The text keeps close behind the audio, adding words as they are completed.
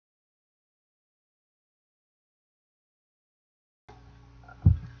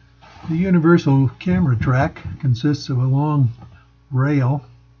The universal camera track consists of a long rail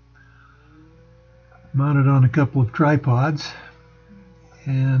mounted on a couple of tripods,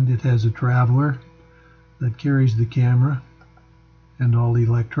 and it has a traveler that carries the camera and all the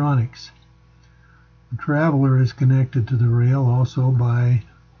electronics. The traveler is connected to the rail also by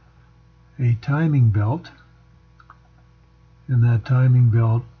a timing belt, and that timing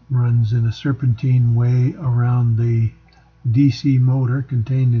belt runs in a serpentine way around the DC motor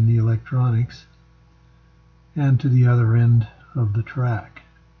contained in the electronics and to the other end of the track,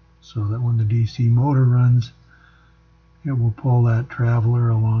 so that when the DC motor runs, it will pull that traveler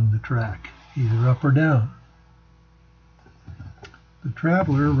along the track, either up or down. The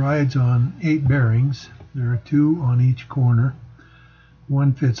traveler rides on 8 bearings. There are 2 on each corner.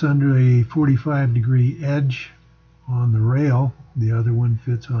 One fits under a 45-degree edge on the rail. The other one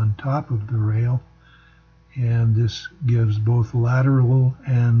fits on top of the rail, and this gives both lateral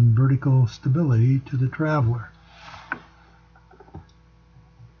and vertical stability to the traveler.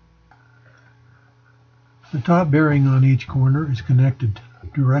 The top bearing on each corner is connected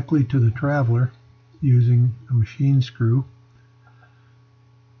directly to the traveler using a machine screw.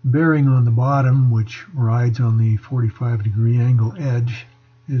 The bearing on the bottom, which rides on the 45-degree angle edge,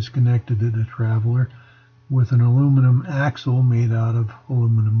 is connected to the traveler with an aluminum axle made out of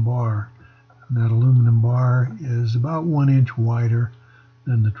aluminum bar. And that aluminum bar is about 1 inch wider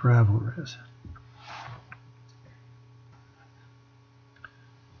than the traveler is.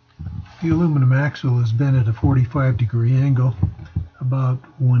 The aluminum axle is bent at a 45-degree angle, about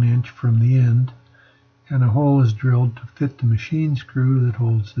 1 inch from the end, and a hole is drilled to fit the machine screw that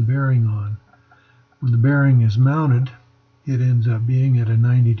holds the bearing on. When the bearing is mounted, it ends up being at a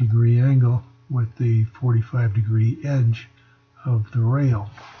 90-degree angle with the 45-degree edge of the rail.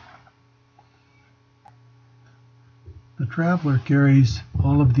 The traveler carries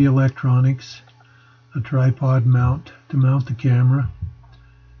all of the electronics, a tripod mount to mount the camera,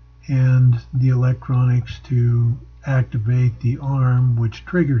 and the electronics to activate the arm which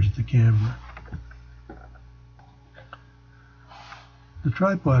triggers the camera. The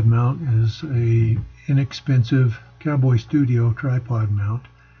tripod mount is an inexpensive Cowboy Studio tripod mount.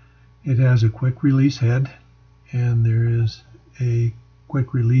 It has a quick release head, and there is a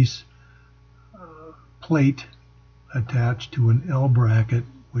quick release plate attached to an L bracket,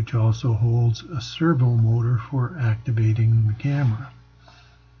 which also holds a servo motor for activating the camera.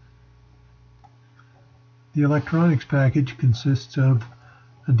 The electronics package consists of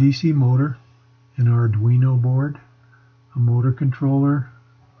a DC motor, an Arduino board, a motor controller,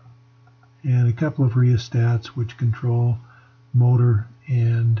 and a couple of rheostats which control motor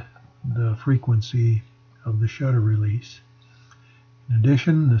and the frequency of the shutter release. In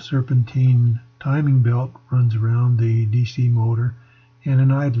addition, the serpentine timing belt runs around the DC motor and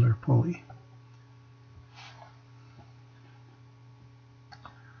an idler pulley.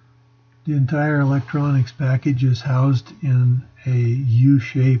 The entire electronics package is housed in a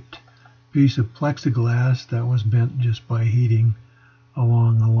U-shaped piece of plexiglass that was bent just by heating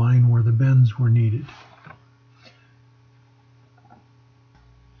along a line where the bends were needed.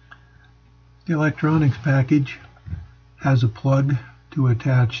 The electronics package has a plug to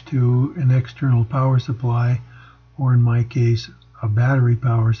attach to an external power supply, or in my case, a battery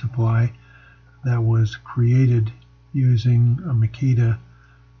power supply that was created using a Makita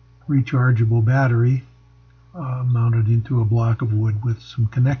rechargeable battery mounted into a block of wood with some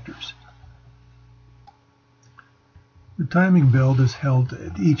connectors. The timing belt is held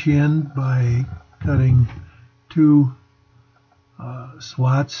at each end by cutting 2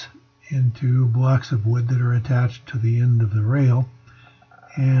 slots into blocks of wood that are attached to the end of the rail,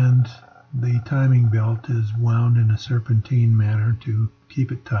 and the timing belt is wound in a serpentine manner to keep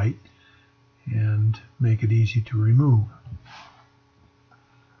it tight and make it easy to remove.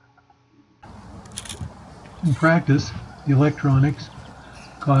 In practice, the electronics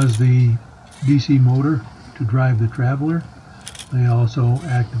cause the DC motor to drive the traveler. They also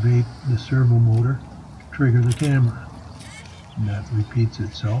activate the servo motor to trigger the camera. And that repeats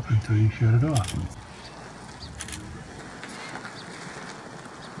itself until you shut it off.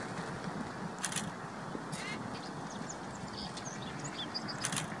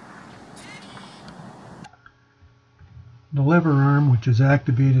 The lever arm, which is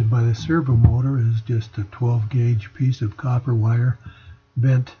activated by the servo motor, is just a 12-gauge piece of copper wire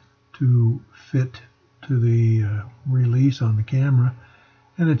bent to fit to the release on the camera,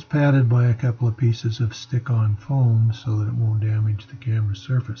 and it's padded by a couple of pieces of stick-on foam so that it won't damage the camera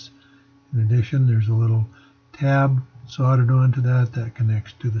surface. In addition, there's a little tab soldered onto that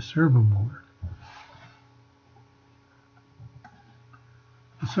connects to the servo motor.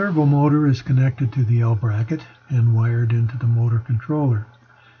 The servo motor is connected to the L bracket and wired into the motor controller.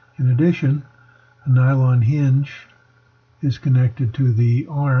 In addition, a nylon hinge is connected to the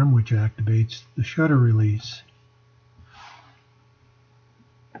arm, which activates the shutter release.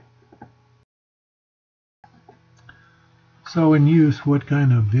 So in use, what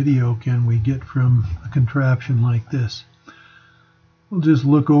kind of video can we get from a contraption like this? We'll just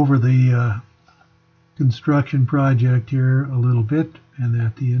look over the construction project here a little bit, and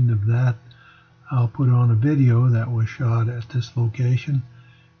at the end of that I'll put on a video that was shot at this location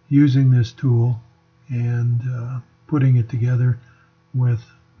using this tool and putting it together with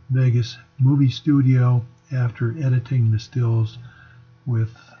Vegas Movie Studio after editing the stills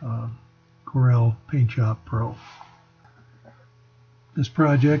with Corel Paint Shop Pro. This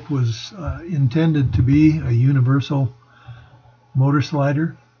project was intended to be a universal motor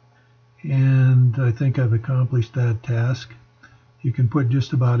slider, and I think I've accomplished that task. You can put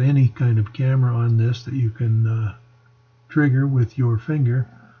just about any kind of camera on this that you can trigger with your finger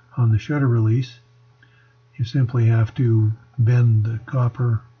on the shutter release. You simply have to bend the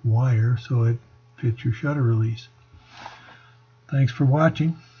copper wire so it fits your shutter release. Thanks for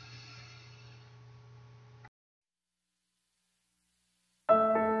watching.